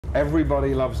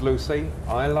Everybody loves Lucy.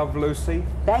 I love Lucy.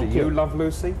 Thank you. you. Do you love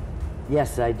Lucy?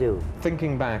 Yes, I do.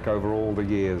 Thinking back over all the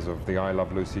years of the I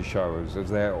Love Lucy shows, is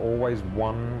there always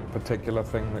one particular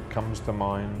thing that comes to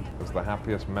mind as the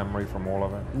happiest memory from all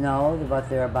of it? No, but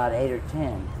there are about 8 or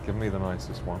 10. Give me the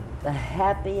nicest one. The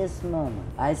happiest moment,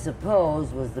 I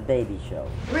suppose, was the baby show.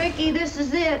 Ricky, this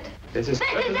is it. This is it.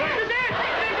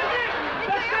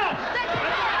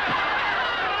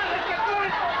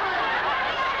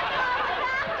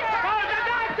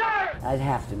 I'd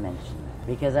have to mention that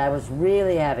because I was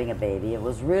really having a baby. It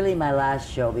was really my last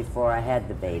show before I had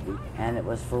the baby, and it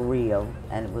was for real,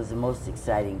 and it was the most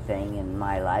exciting thing in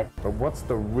my life. But what's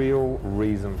the real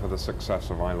reason for the success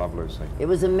of I Love Lucy? It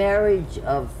was a marriage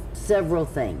of several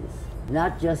things.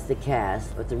 Not just the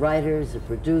cast, but the writers, the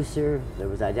producer. There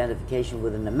was identification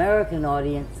with an American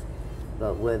audience,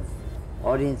 but with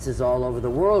audiences all over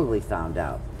the world, we found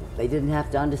out. They didn't have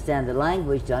to understand the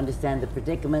language to understand the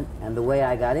predicament and the way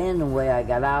I got in and the way I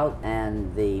got out,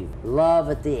 and the love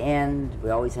at the end. We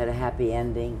always had a happy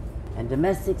ending. And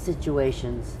domestic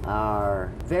situations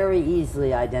are very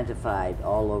easily identified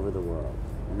all over the world,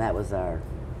 and that was our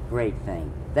great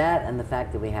thing. That and the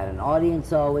fact that we had an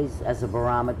audience always as a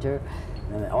barometer,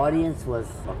 and the audience was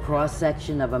a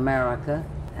cross-section of America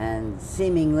and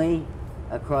seemingly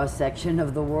a cross-section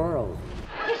of the world.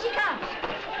 Here she comes.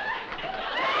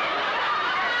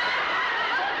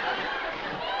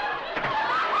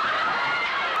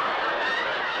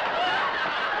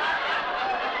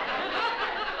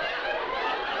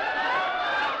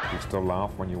 You still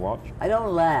laugh when you watch? I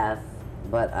don't laugh,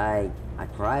 but I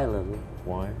cry a little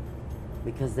Why?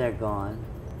 because they're gone.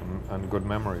 And good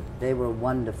memory. They were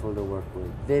wonderful to work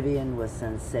with. Vivian was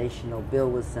sensational, Bill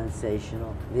was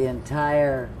sensational. The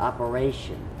entire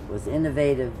operation was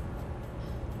innovative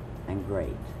and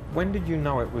great. When did you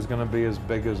know it was going to be as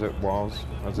big as it was,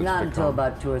 as it's Not become? until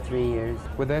about 2 or 3 years.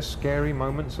 Were there scary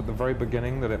moments at the very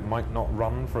beginning that it might not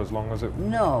run for as long as it...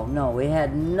 No, we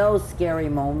had no scary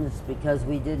moments because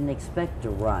we didn't expect to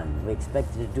run. We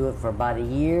expected to do it for about a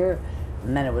year,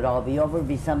 and then it would all be over. It would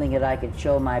be something that I could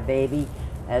show my baby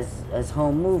as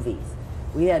home movies.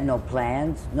 We had no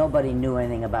plans. Nobody knew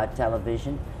anything about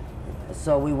television,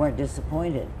 so we weren't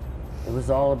disappointed. It was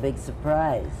all a big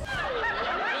surprise.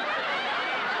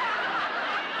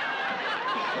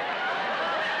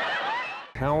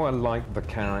 How alike the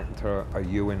character are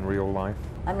you in real life?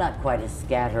 I'm not quite as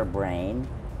scatterbrained.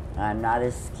 I'm not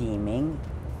as scheming,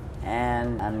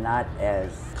 and I'm not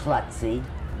as klutzy,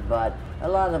 but a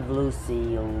lot of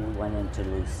Lucille went into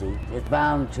Lucy. It's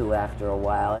bound to after a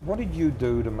while. What did you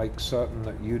do to make certain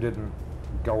that you didn't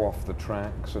go off the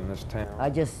tracks in this town?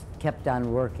 I just kept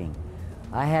on working.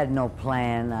 I had no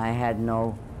plan, I had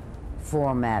no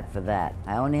format for that.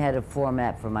 I only had a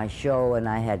format for my show, and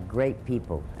I had great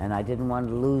people, and I didn't want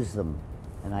to lose them,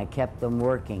 and I kept them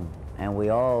working, and we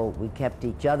kept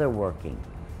each other working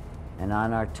and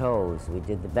on our toes. We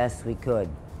did the best we could.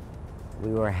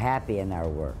 We were happy in our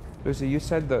work. Lucy, you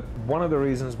said that one of the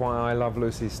reasons why I Love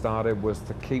Lucy started was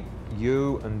to keep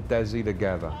you and Desi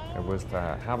together. It was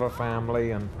to have a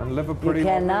family and live a pretty You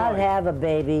long cannot life. have a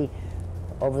baby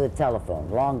over the telephone,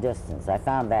 long distance. I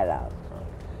found that out.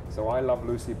 So I Love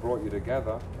Lucy brought you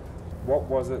together. What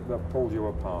was it that pulled you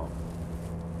apart?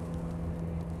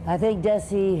 I think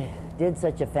Desi did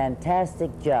such a fantastic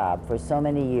job for so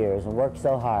many years and worked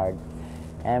so hard.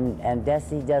 And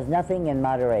Desi does nothing in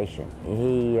moderation.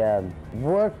 He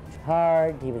worked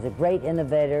hard, he was a great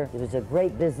innovator, he was a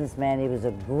great businessman, he was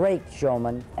a great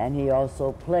showman, and he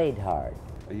also played hard.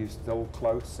 Are you still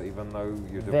close, even though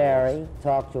you're divorced? Very.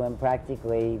 Talk to him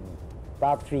practically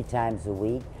about 3 times a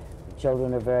week. The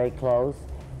children are very close.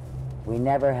 We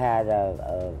never had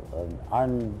an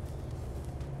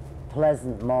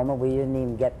unpleasant moment. We didn't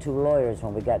even get 2 lawyers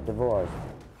when we got divorced.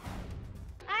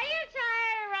 Are you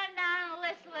tired of running down and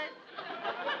listless?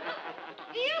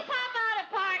 Do you pop out at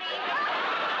parties?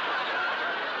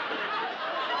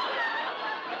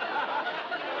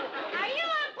 Are you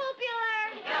unpopular?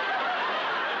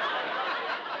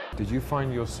 Did you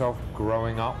find yourself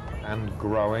growing up and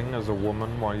growing as a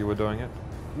woman while you were doing it?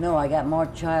 No, I got more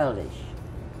childish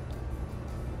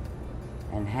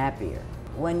and happier.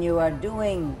 When you are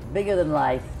doing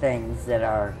bigger-than-life things that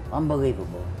are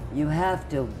unbelievable, you have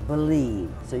to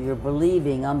believe. So you're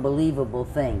believing unbelievable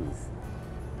things.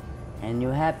 And you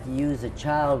have to use a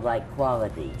childlike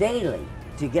quality daily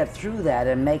to get through that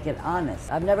and make it honest.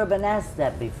 I've never been asked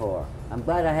that before. I'm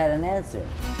glad I had an answer.